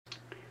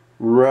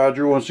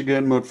Roger, once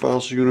again,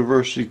 Mudfossil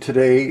University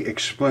today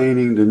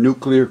explaining the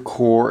nuclear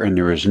core, and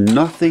there is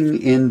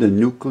nothing in the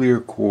nuclear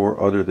core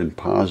other than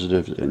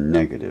positives and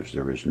negatives.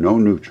 There is no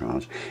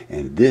neutrons,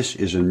 and this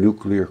is a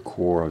nuclear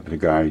core the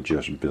guy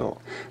just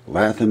built.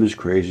 Latham's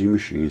Crazy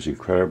Machines,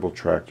 incredible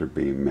tractor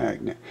beam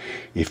magnet.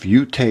 If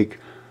you take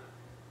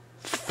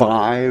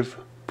 5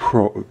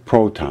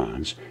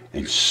 protons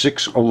and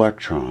 6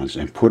 electrons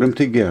and put them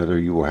together,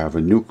 you will have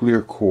a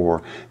nuclear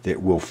core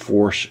that will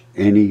force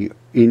any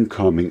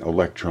incoming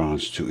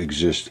electrons to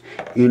exist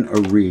in a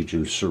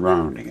region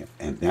surrounding it.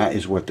 And that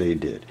is what they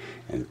did.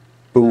 And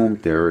boom,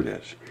 there it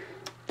is.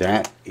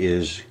 That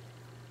is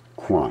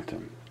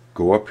quantum.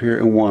 Go up here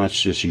and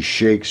watch this. He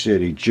shakes it,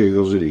 he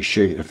jiggles it, he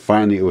shakes it, and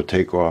finally it will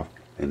take off,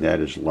 and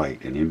that is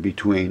light. And in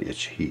between,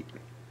 it's heat.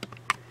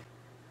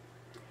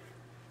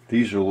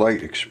 These are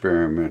light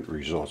experiment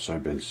results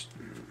I've been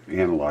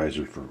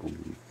analyzing for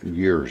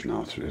years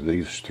now, at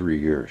least 3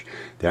 years.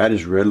 That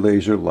is red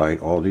laser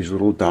light. All these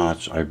little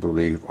dots, I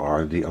believe,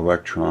 are the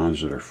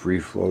electrons that are free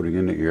floating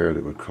in the air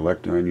that would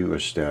collect on you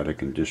as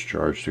static and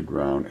discharge to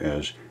ground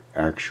as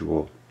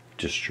actual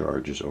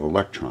discharges of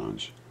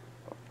electrons.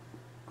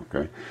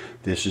 Okay?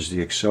 This is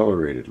the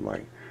accelerated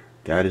light.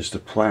 That is the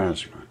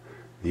plasma.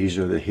 These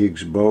are the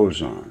Higgs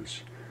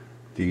Bosons.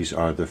 These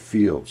are the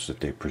fields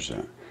that they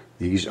present.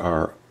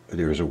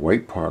 There's a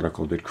white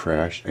particle that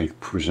crashed and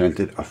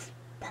presented a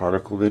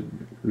particle that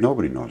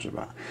nobody knows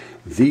about.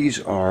 These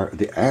are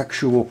the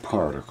actual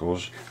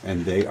particles,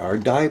 and they are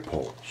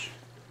dipoles.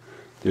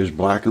 There's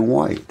black and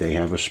white. They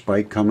have a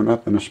spike coming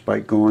up and a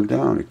spike going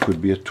down. It could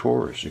be a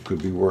torus. It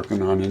could be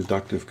working on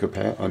inductive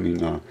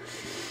capacitive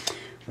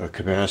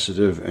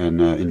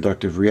and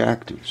inductive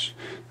reactance.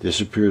 This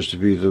appears to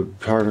be the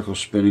particle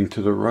spinning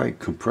to the right,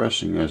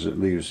 compressing as it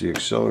leaves the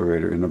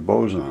accelerator in the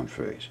boson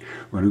phase.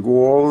 We're going to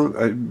go all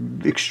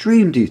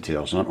extreme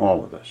details on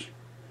all of this.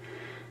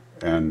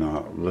 And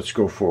let's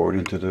go forward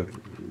into the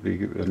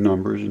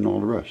numbers and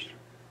all the rest.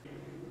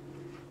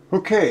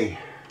 Okay,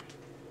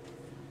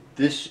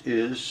 this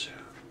is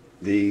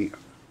the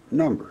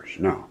numbers.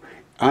 Now,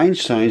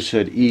 Einstein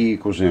said E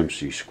equals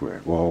mc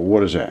squared. Well,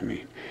 what does that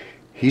mean?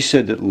 He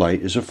said that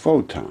light is a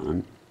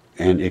photon,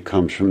 and it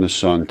comes from the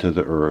sun to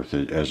the earth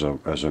as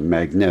a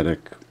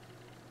magnetic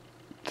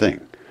thing.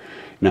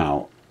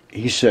 Now,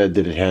 he said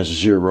that it has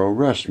 0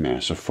 rest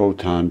mass. A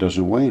photon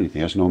doesn't weigh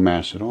anything. It has no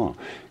mass at all.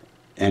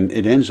 And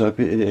it ends up,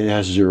 it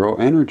has 0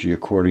 energy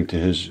according to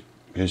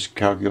his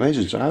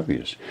calculations. It's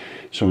obvious.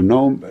 So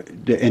and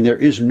there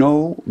is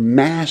no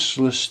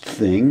massless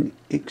thing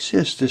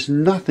exists. There's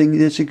nothing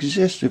that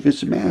exists if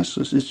it's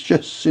massless. It's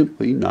just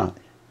simply not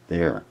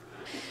there.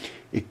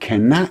 It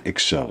cannot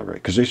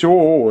accelerate, because they say,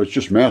 oh, it's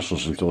just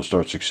massless until it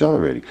starts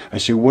accelerating. I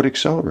say, what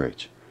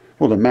accelerates?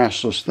 Well, the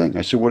massless thing.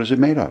 I say, what is it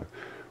made out of?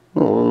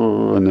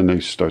 Oh, and then they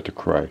start to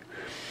cry.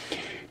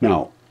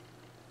 Now,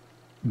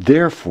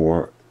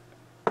 therefore,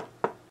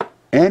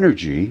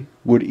 energy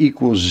would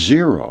equal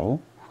 0,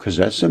 because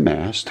that's the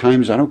mass,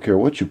 times, I don't care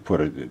what you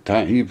put it,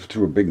 you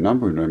threw a big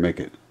number in there and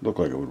make it look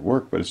like it would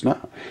work, but it's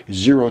not.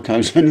 0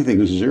 times anything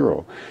is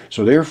 0.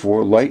 So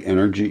therefore, light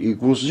energy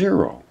equals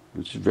 0.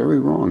 It's very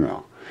wrong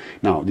now.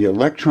 Now, the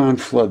electron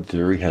flood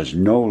theory has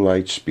no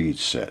light speed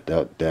set.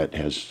 That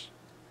has,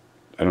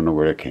 I don't know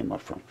where that came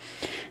up from.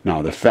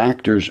 Now, the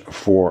factors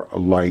for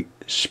light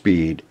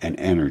speed and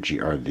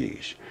energy are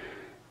these.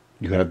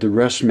 You have the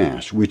rest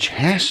mass, which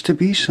has to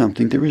be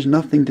something. There is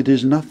nothing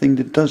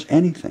that does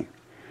anything.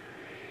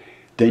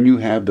 Then you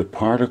have the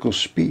particle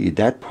speed.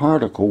 That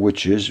particle,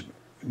 which is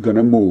going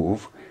to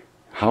move,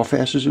 how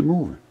fast is it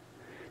moving?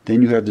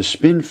 Then you have the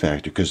spin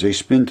factor, because they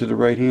spin to the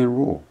right-hand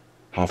rule.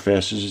 How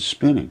fast is it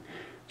spinning?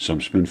 Some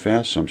spin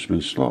fast, some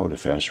spin slow. The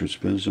faster it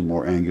spins, the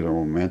more angular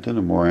momentum.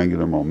 The more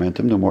angular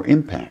momentum, the more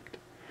impact.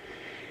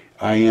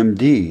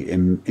 IMD,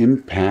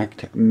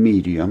 impact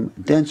medium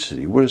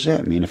density. What does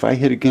that mean? If I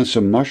hit against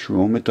a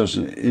mushroom, it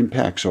doesn't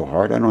impact so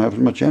hard. I don't have as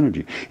much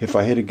energy. If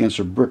I hit against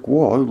a brick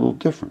wall, it's a little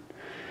different.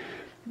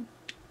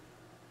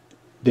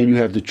 Then you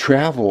have the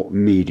travel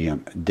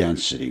medium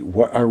density.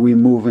 What are we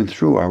moving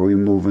through? Are we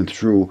moving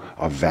through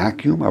a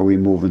vacuum? Are we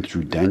moving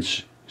through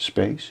dense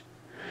space?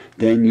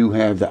 Then you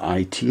have the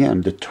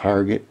ITM, the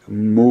target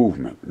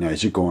movement. Now,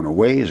 is it going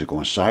away? Is it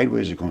going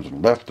sideways? Is it going to the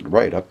left, to the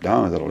right, up,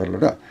 down,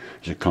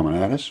 Is it coming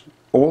at us?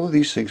 All of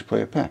these things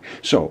play a part.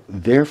 So,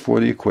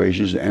 therefore, the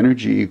equation is the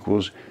energy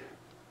equals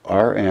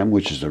Rm,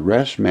 which is the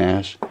rest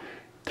mass,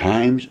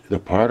 times the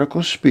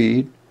particle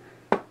speed,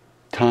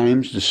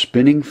 times the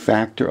spinning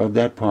factor of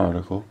that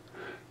particle,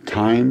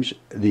 times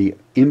the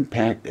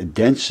impact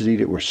density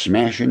that we're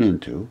smashing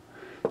into,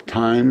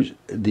 times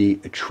the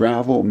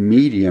travel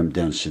medium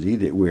density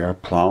that we are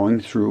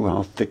plowing through,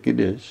 how thick it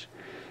is,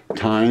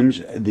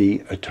 times the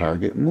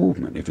target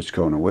movement, if it's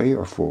going away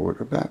or forward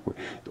or backward.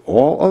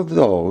 All of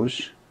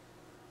those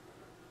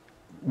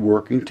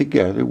working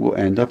together will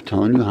end up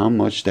telling you how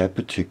much that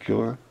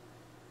particular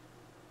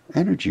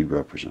energy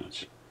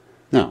represents.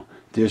 Now,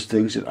 there's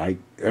things that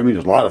there's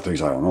a lot of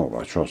things I don't know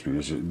about, trust me.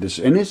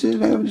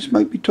 This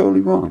might be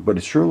totally wrong, but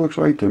it sure looks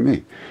right to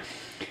me.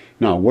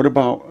 Now, what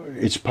about,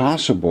 it's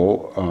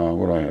possible,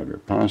 what do I have here?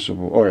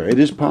 Possible, or it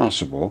is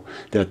possible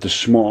that the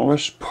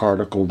smallest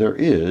particle there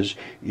is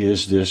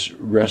this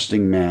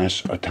resting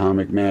mass,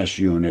 atomic mass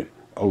unit,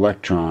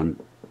 electron,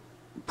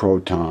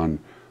 proton,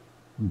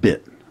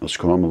 bit. Let's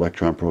call them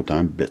electron,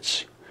 proton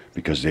bits,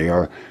 because they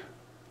are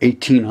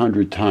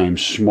 1,800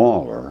 times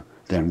smaller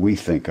than we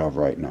think of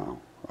right now.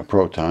 A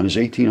proton is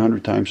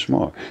 1,800 times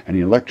smaller, and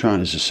the electron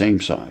is the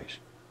same size.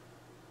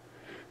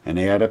 And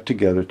they add up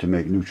together to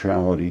make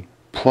neutrality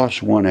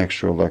plus one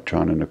extra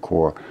electron in the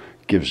core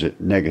gives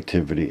it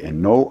negativity,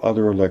 and no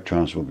other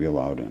electrons will be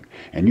allowed in.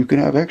 And you can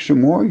have extra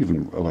more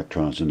even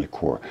electrons in the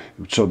core,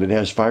 so that it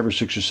has 5 or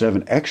 6 or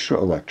 7 extra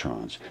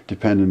electrons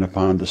depending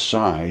upon the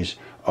size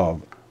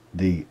of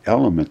the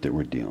element that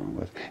we're dealing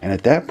with. And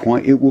at that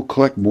point it will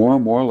collect more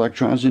and more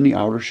electrons in the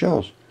outer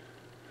shells.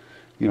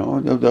 You know,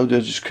 they'll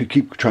just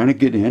keep trying to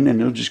get in, and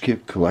they'll just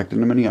keep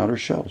collecting them in the outer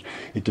shells.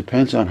 It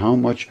depends on how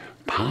much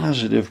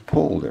positive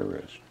pull there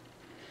is.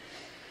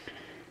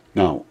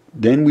 Now,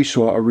 then we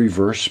saw a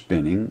reverse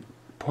spinning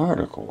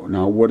particle.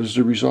 Now, what is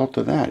the result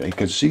of that? I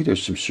can see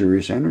there's some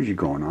serious energy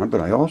going on,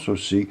 but I also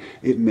see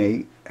it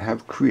may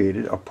have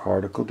created a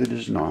particle that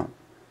is not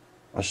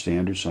a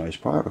standard size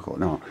particle.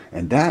 Now,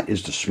 and that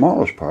is the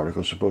smallest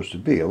particle supposed to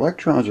be.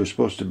 Electrons are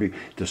supposed to be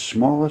the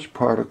smallest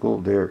particle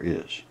there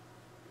is.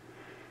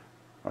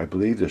 I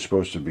believe they're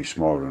supposed to be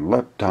smaller than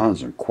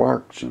leptons and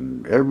quarks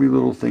and every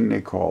little thing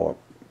they call it.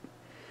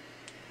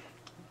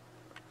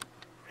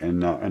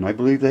 And I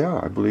believe they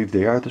are. I believe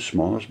they are the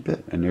smallest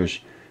bit. And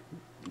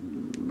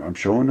I'm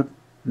showing the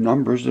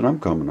numbers that I'm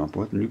coming up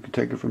with, and you can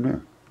take it from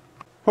there.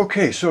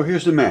 Okay, so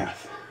here's the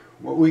math.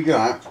 What we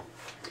got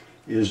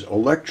is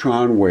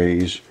electron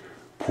weighs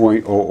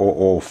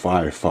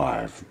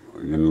 0.00055. A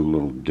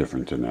little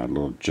different than that, a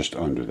little just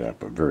under that,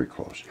 but very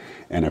close.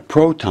 And a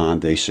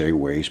proton, they say,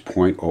 weighs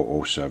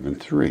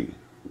 0.0073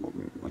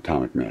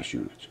 atomic mass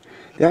units.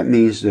 That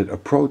means that a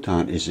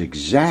proton is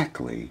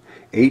exactly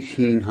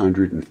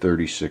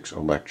 1,836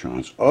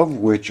 electrons, of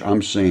which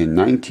I'm saying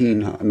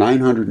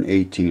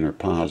 918 are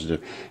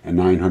positive and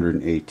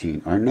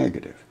 918 are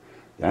negative.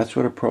 That's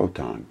what a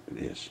proton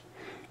is.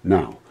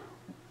 Now,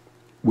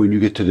 when you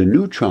get to the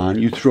neutron,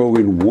 you throw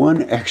in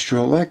one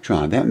extra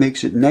electron. That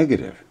makes it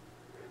negative.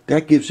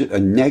 That gives it a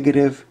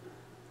negative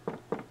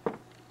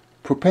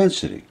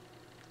propensity.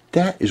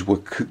 That is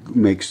what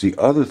makes the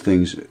other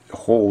things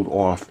hold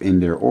off in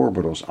their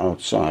orbitals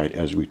outside,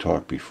 as we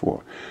talked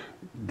before.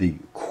 The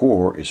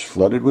core is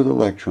flooded with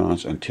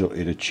electrons until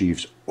it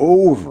achieves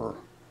over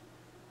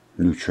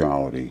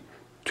neutrality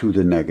to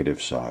the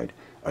negative side.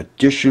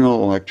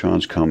 Additional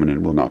electrons coming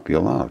in will not be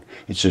allowed.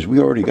 It says we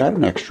already got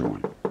an extra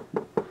one.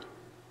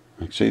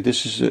 I say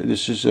this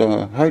is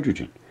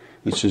hydrogen.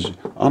 It says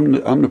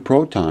I'm the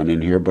proton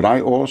in here, but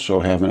I also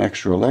have an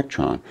extra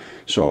electron.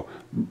 So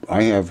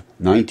I have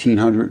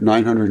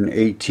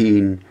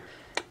 918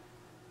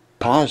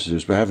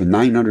 positives, but I have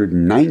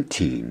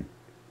 919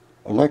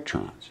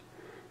 electrons.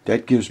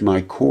 That gives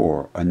my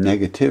core a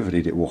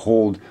negativity that will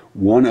hold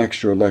one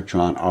extra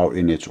electron out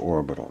in its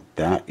orbital.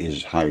 That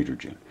is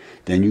hydrogen.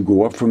 Then you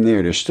go up from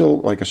there. There's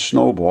still like a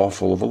snowball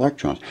full of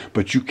electrons,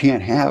 but you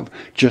can't have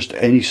just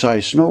any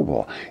size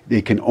snowball.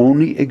 They can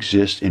only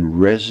exist in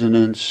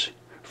resonance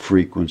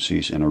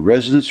frequencies, and a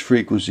resonance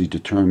frequency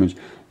determines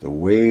the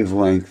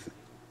wavelength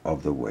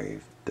of the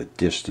wave, the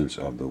distance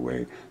of the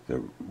wave,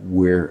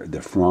 where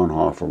the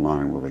Fraunhofer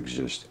line will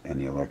exist,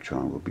 and the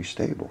electron will be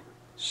stable.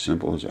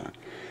 Simple as that.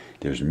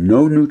 There's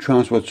no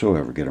neutrons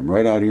whatsoever. Get them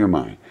right out of your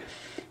mind.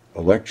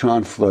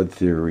 Electron flood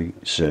theory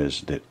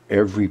says that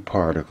every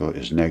particle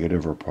is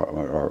negative or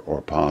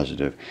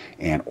positive,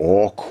 and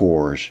all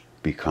cores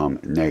become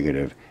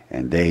negative,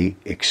 and they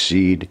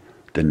exceed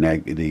the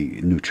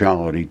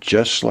neutrality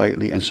just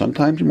slightly, and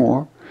sometimes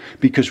more.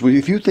 Because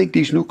if you think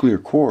these nuclear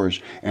cores,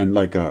 and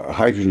like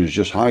hydrogen is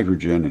just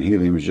hydrogen, and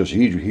helium is just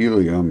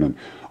helium, and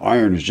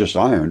iron is just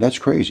iron, that's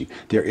crazy.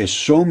 There is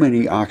so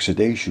many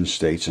oxidation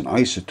states and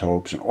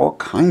isotopes and all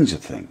kinds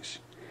of things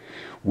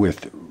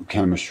with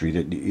chemistry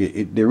that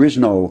there is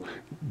no,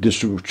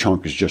 this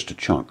chunk is just a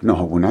chunk.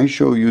 No, when I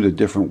show you the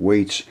different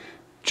weights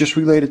just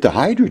related to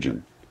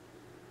hydrogen,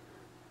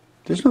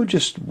 there's no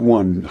just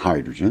one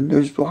hydrogen.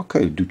 There's all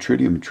kinds of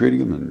deuterium,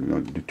 tritium,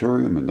 and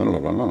deuterium, and blah, blah,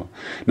 blah, blah.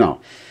 Now,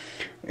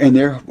 and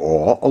they're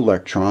all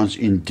electrons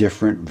in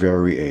different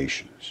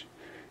variations.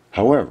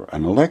 However,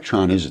 an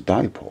electron is a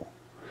dipole.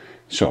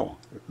 So,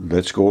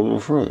 let's go a little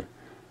further.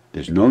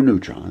 There's no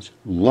neutrons.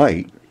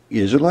 Light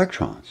is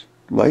electrons.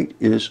 Light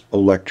is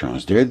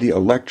electrons. They're the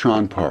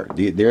electron part.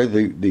 They're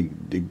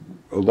the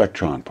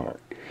electron part.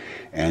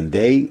 And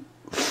they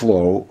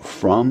flow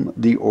from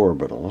the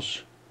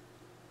orbitals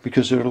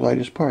because they're the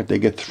lightest part. They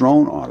get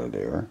thrown out of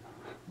there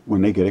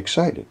when they get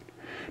excited.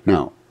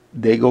 Now,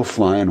 they go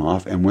flying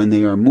off, and when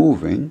they are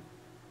moving,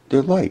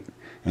 they're light,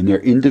 and they're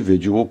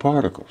individual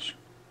particles.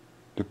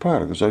 They're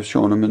particles. I've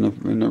shown them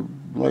in the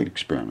light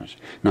experiments.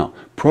 Now,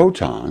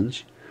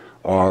 protons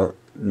are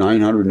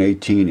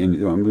 918,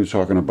 and I'm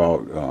talking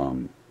about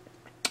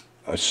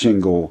a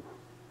single,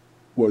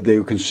 what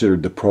they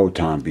considered the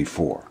proton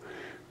before.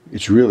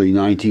 It's really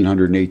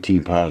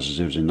 1918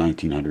 positives and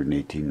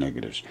 1918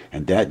 negatives,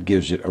 and that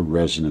gives it a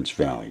resonance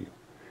value.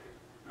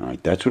 All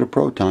right, that's what a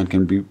proton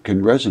can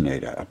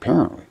resonate at,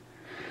 apparently.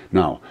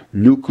 Now,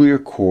 nuclear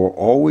core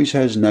always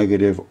has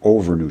negative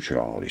over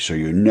neutrality, so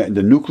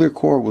the nuclear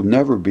core will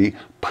never be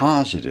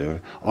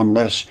positive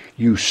unless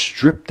you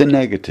strip the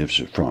negatives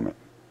from it.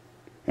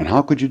 And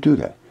how could you do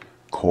that?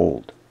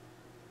 Cold.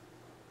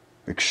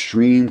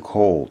 Extreme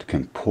cold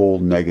can pull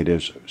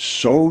negatives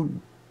so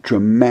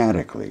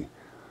dramatically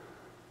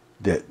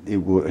that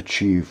it will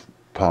achieve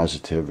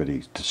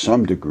positivity to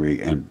some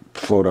degree and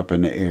float up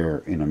in the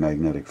air in a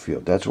magnetic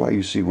field. That's why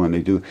you see when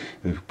they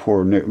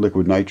pour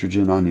liquid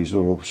nitrogen on these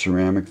little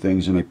ceramic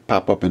things and they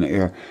pop up in the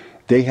air,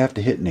 they have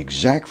to hit an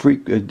exact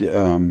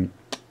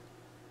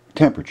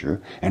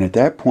temperature, and at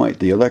that point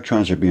the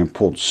electrons are being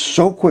pulled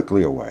so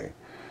quickly away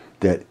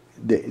that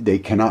they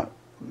cannot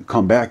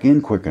come back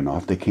in quick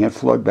enough. They can't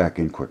flood back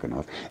in quick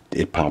enough.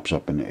 It pops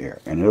up in the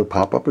air, and it'll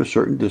pop up at a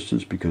certain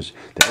distance because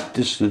that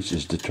distance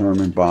is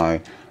determined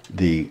by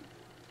the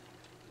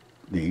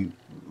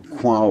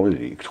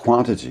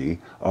quantity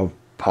of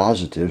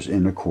positives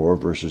in the core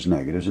versus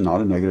negatives, and now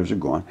the negatives are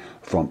gone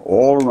from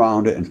all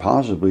around it and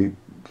possibly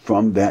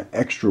from that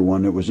extra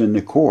one that was in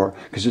the core,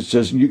 because it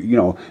says, you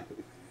know,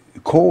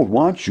 cold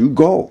wants you,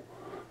 go.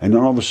 And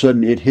then all of a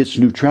sudden it hits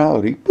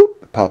neutrality,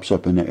 boop, it pops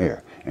up in the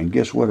air. And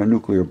guess what a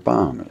nuclear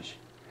bomb is?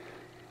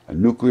 A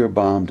nuclear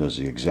bomb does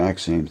the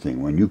exact same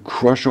thing. When you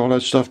crush all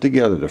that stuff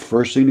together, the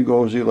first thing to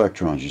go is the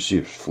electrons. You see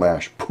it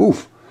flash,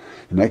 poof.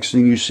 The next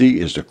thing you see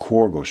is the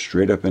core go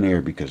straight up in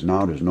air because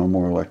now there's no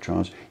more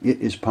electrons.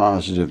 It is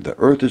positive. The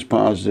Earth is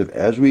positive.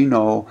 As we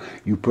know,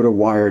 you put a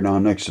wire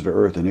down next to the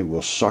Earth and it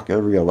will suck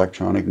every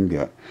electron it can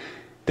get.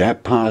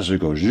 That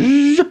positive goes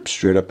zip,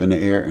 straight up in the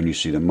air, and you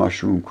see the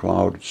mushroom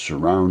cloud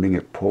surrounding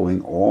it,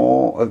 pulling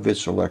all of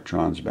its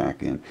electrons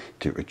back in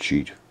to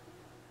achieve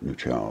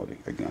neutrality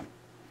again.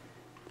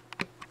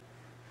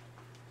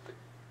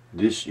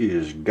 This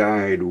is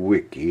Guide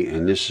Wiki,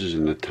 and this is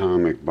an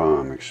atomic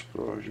bomb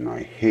explosion.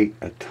 I hate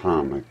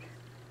atomic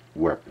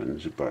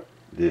weapons, but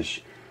this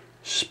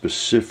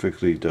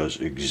specifically does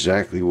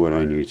exactly what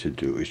I need to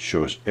do. It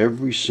shows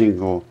every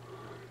single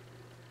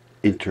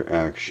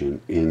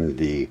interaction in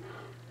the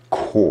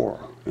core,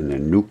 in the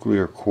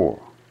nuclear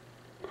core.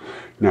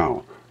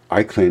 Now,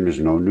 I claim there's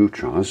no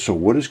neutrons, so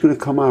what is going to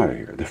come out of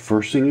here? The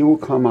first thing that will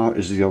come out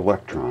is the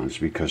electrons,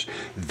 because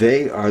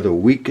they are the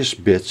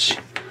weakest bits,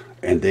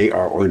 and they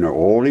are in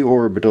all the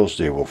orbitals.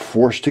 They will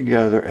force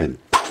together, and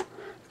poof,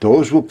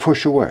 those will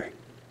push away,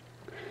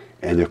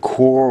 and the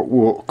core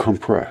will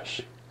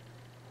compress.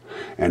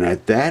 And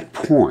at that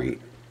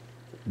point,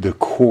 the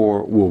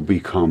core will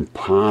become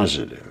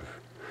positive.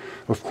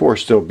 Of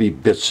course, there'll be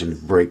bits and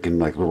breaking,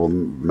 like little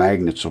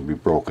magnets will be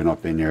broken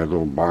up in there,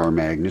 little bar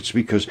magnets,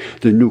 because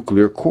the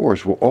nuclear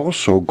cores will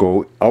also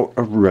go out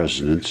of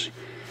resonance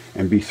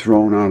and be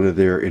thrown out of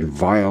there in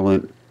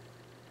violent,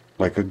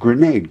 like a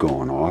grenade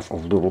going off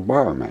of little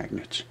bar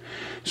magnets.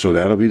 So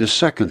that'll be the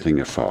second thing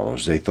that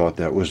follows. They thought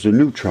that was the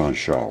neutron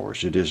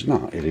showers. It is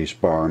not. It is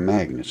bar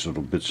magnets,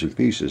 little bits and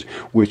pieces,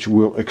 which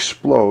will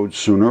explode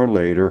sooner or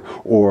later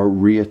or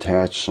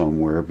reattach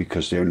somewhere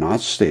because they're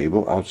not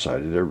stable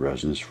outside of their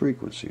resonance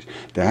frequencies.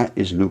 That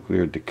is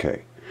nuclear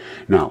decay.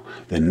 Now,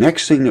 the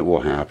next thing that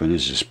will happen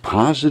is this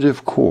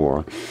positive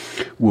core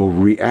will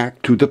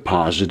react to the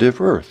positive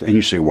Earth. And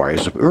you say, why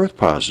is the Earth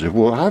positive?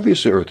 Well,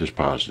 obviously Earth is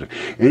positive.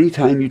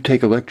 Anytime you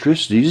take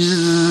electricity,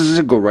 zzz,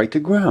 go right to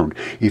ground.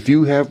 If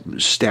you have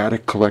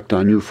static collect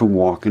on you from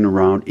walking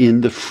around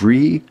in the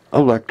free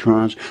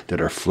electrons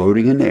that are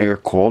floating in the air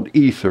called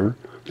ether,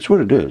 that's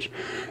what it is.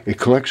 It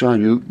collects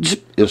on you,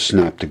 zip, it'll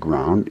snap to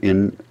ground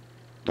in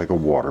like a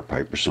water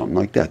pipe or something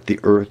like that. The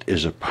Earth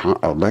is a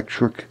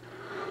electric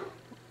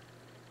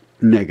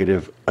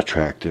negative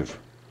attractive.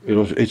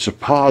 It's a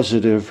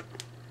positive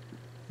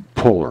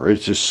puller.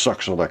 It just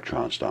sucks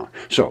electrons down.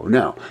 So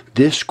now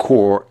this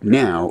core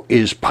now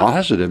is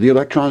positive. The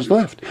electrons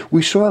left.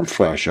 We saw them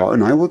flash out,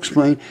 and I will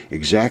explain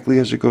exactly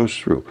as it goes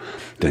through.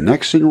 The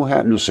next thing will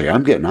happen, you'll say,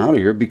 I'm getting out of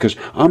here because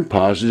I'm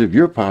positive,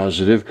 you're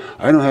positive,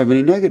 I don't have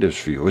any negatives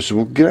for you. So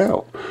we'll get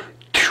out.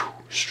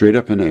 Straight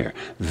up in the air.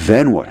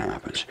 Then what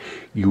happens?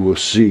 You will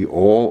see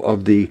all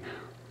of the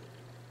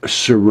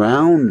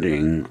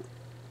surrounding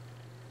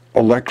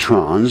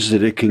electrons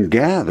that it can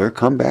gather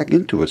come back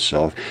into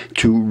itself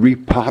to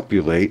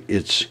repopulate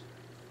its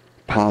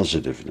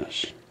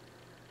positiveness.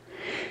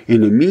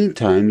 In the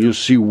meantime, you'll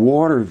see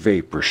water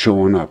vapor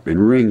showing up in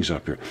rings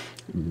up here.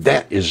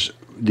 That is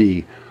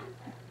the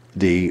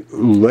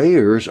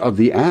layers of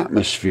the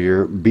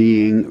atmosphere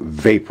being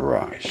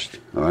vaporized.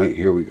 All right,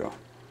 here we go.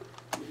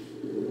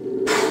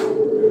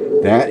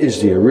 That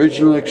is the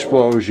original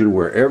explosion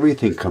where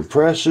everything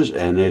compresses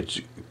and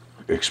it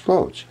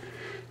explodes.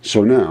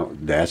 So now,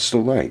 that's the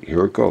light.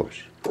 Here it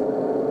goes.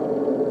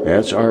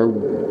 That's our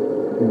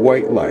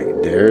white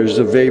light. There's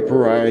the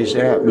vaporized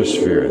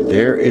atmosphere.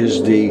 There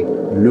is the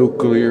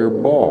nuclear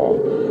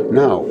ball.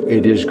 Now,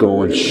 it is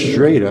going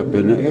straight up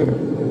in the air.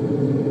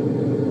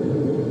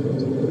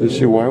 Let's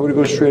see, why would it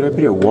go straight up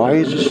here? Why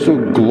is it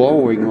still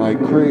glowing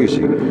like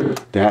crazy?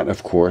 That,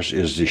 of course,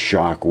 is the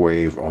shock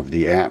wave of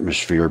the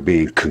atmosphere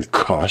being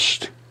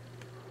concussed.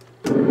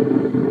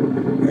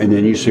 And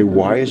then you say,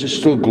 why is it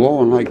still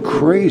glowing like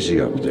crazy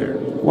up there?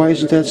 Why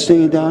isn't that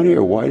staying down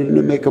here? Why didn't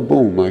it make a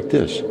boom like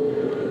this?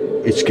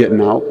 It's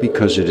getting out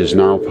because it is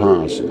now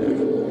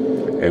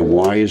positive. And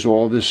why is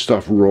all this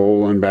stuff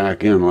rolling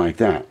back in like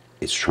that?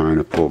 It's trying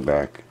to pull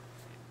back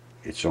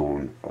its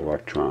own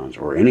electrons,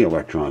 or any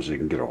electrons they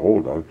can get a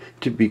hold of,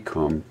 to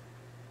become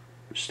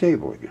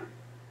stable again.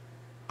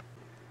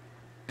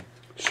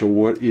 So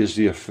what is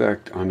the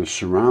effect on the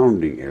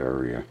surrounding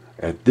area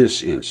at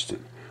this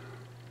instant?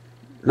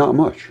 Not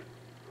much,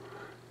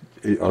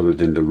 other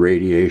than the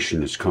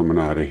radiation that's coming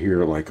out of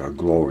here like a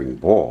glowing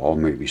ball,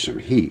 maybe some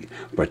heat.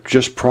 But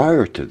just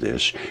prior to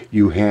this,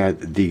 you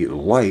had the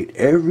light,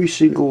 every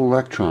single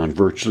electron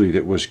virtually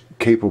that was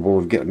capable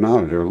of getting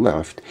out of there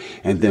left,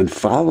 and then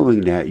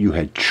following that you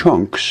had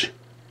chunks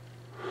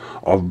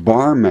of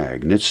bar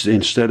magnets.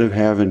 Instead of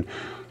having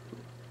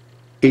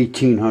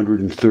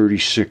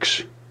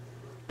 1,836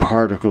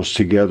 particles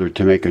together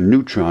to make a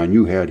neutron,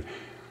 you had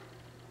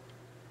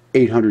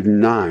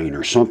 809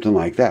 or something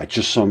like that,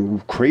 just some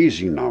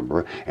crazy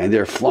number, and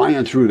they're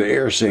flying through the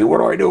air saying, what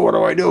do I do, what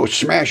do I do?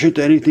 Smash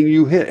into anything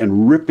you hit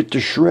and rip it to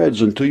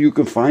shreds until you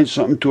can find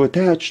something to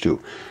attach to.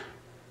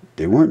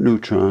 They weren't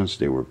neutrons,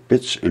 they were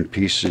bits and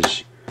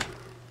pieces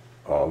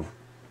of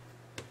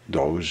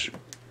those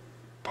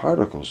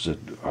particles that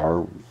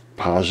are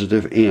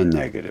positive and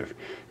negative.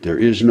 There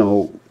is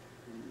no,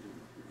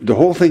 the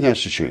whole thing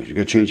has to change. You've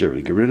got to change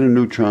everything. Get rid of the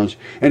neutrons.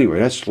 Anyway,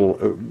 that's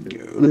let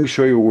me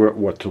show you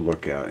what to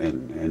look at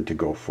and to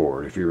go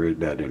forward if you're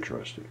that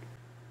interested.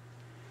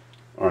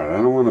 All right, I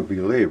don't want to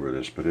belabor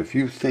this, but if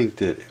you think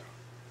that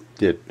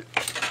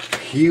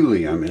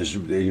helium is,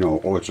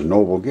 oh, it's a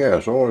noble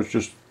gas. Oh, it's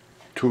just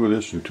 2 of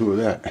this and 2 of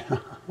that.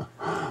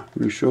 Let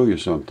me show you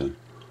something.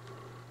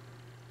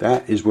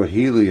 That is what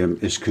helium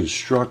is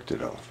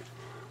constructed of.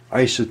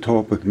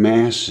 Isotopic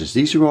masses.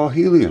 These are all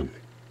helium.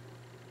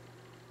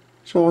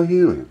 It's all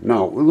helium.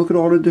 Now, look at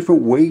all the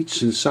different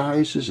weights and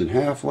sizes and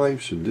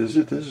half-lives and this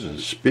and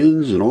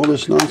spins and all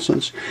this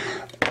nonsense.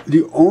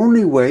 The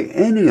only way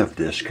any of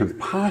this can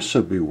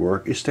possibly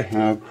work is to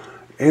have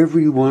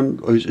everyone,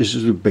 this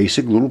is the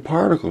basic little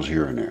particles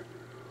here and there.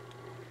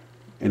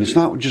 And it's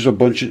not just a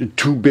bunch of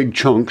 2 big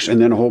chunks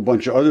and then a whole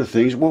bunch of other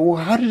things. Well,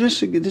 how did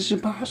this is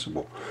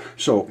impossible.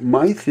 So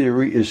my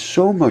theory is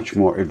so much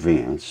more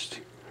advanced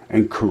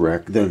and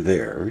correct than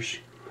theirs,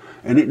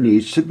 and it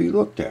needs to be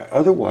looked at.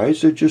 Otherwise,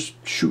 they're just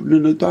shooting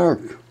in the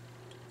dark.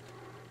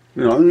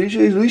 At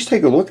least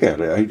take a look at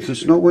it.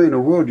 There's no way in the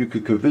world you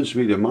could convince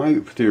me that my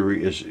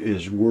theory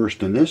is worse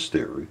than this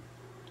theory.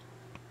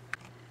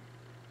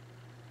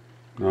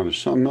 Now, there's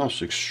something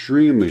else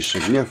extremely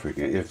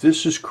significant. If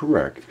this is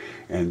correct,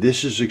 and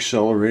this is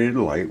accelerated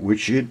light,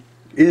 which it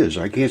is,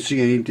 I can't see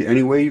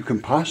any way you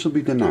can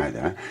possibly deny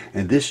that,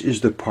 and this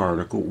is the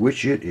particle,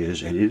 which it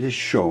is, and it is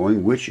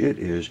showing, which it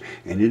is,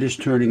 and it is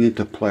turning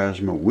into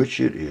plasma, which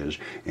it is,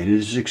 and it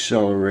is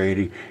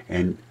accelerating,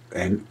 and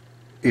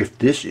if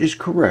this is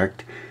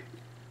correct,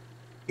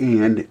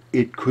 and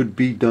it could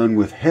be done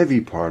with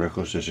heavy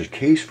particles, there's a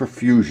case for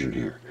fusion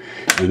here,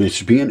 and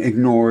it's being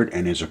ignored,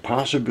 and there's a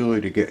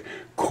possibility to get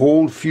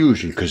cold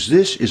fusion, because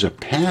this is a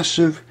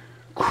passive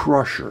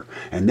crusher,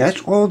 and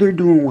that's all they're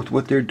doing with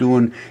what they're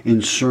doing in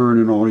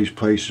CERN and all these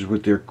places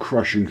with their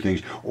crushing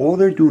things. All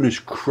they're doing is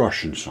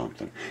crushing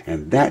something,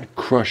 and that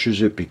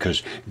crushes it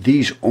because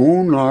these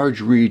own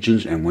large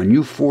regions, and when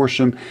you force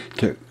them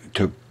to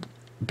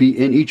be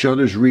in each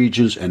other's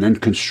regions and then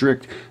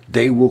constrict,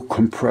 they will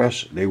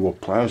compress, they will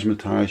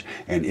plasmatize,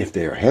 and if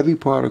they are heavy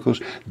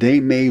particles, they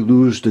may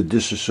lose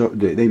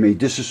they may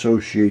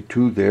disassociate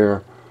to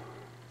their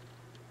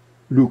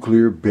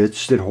nuclear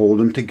bits that hold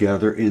them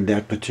together in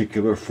that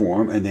particular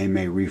form, and they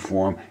may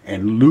reform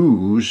and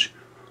lose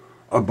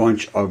a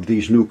bunch of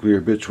these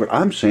nuclear bits. What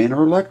I'm saying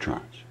are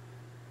electrons.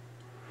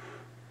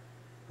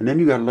 And then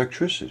you got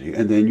electricity,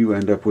 and then you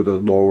end up with a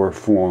lower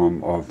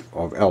form of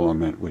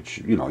element, which,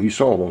 you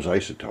saw those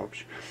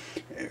isotopes.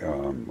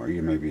 Or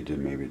you maybe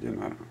didn't, I don't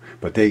know.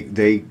 But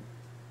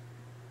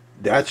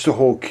that's the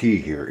whole key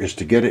here, is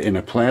to get it in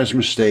a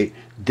plasma state,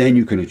 then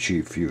you can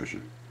achieve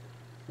fusion.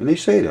 And they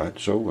say that,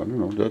 so, I don't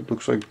know, that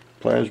looks like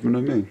plasma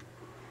to me.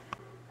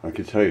 I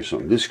can tell you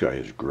something, this guy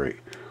is great.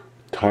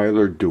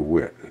 Tyler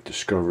DeWitt,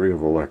 Discovery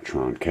of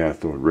Electron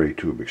Cathode Ray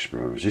Tube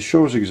Experiments. It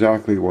shows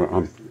exactly what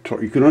I'm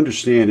talking. You can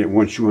understand it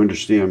once you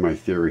understand my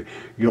theory.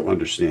 You'll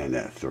understand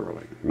that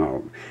thoroughly.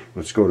 Now,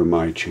 let's go to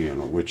my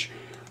channel, which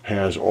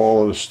has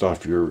all of the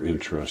stuff you're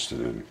interested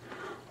in.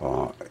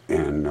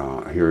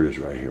 Here it is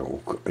right here.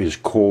 Is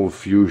cold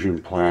fusion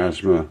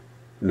plasma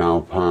now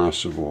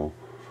possible?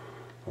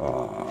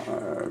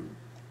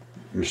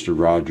 Mr.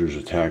 Rogers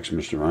attacks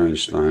Mr.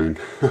 Einstein.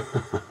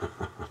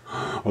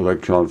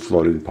 Electron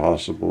flooding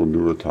possible,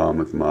 new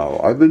atomic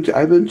model. I've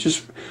been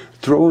just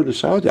throwing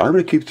this out there. I'm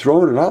going to keep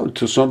throwing it out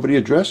until somebody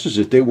addresses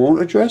it. They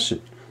won't address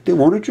it. They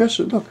won't address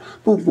it. Look,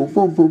 boom, boom,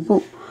 boom, boom,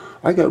 boom.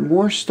 I got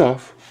more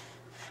stuff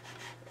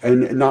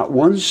And not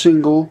one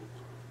single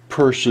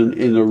person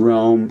in the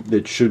realm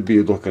that should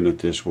be looking at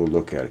this will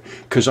look at it.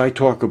 Because I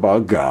talk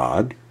about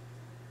God,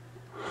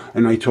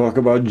 and I talk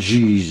about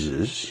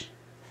Jesus.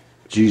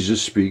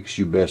 Jesus speaks,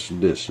 you best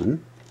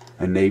listen.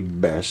 And they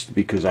best,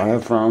 because I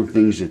have found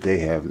things that they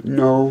have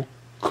no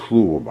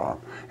clue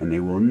about. And they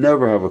will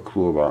never have a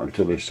clue about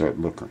until they start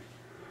looking.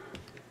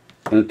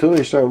 And until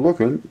they start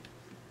looking,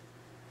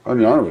 I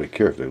mean, I don't really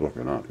care if they look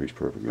or not, to be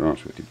perfectly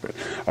honest with you. But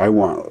I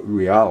want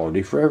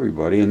reality for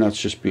everybody, and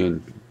that's just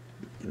being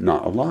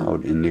not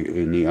allowed in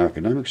the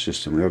academic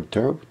system. We have a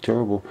terrible,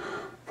 terrible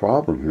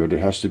problem here that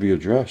has to be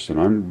addressed, and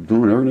I'm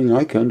doing everything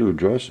I can to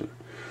address it.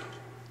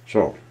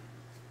 So,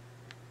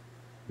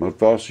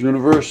 Mudfossil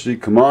University,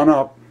 come on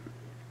up.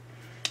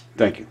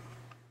 Thank you.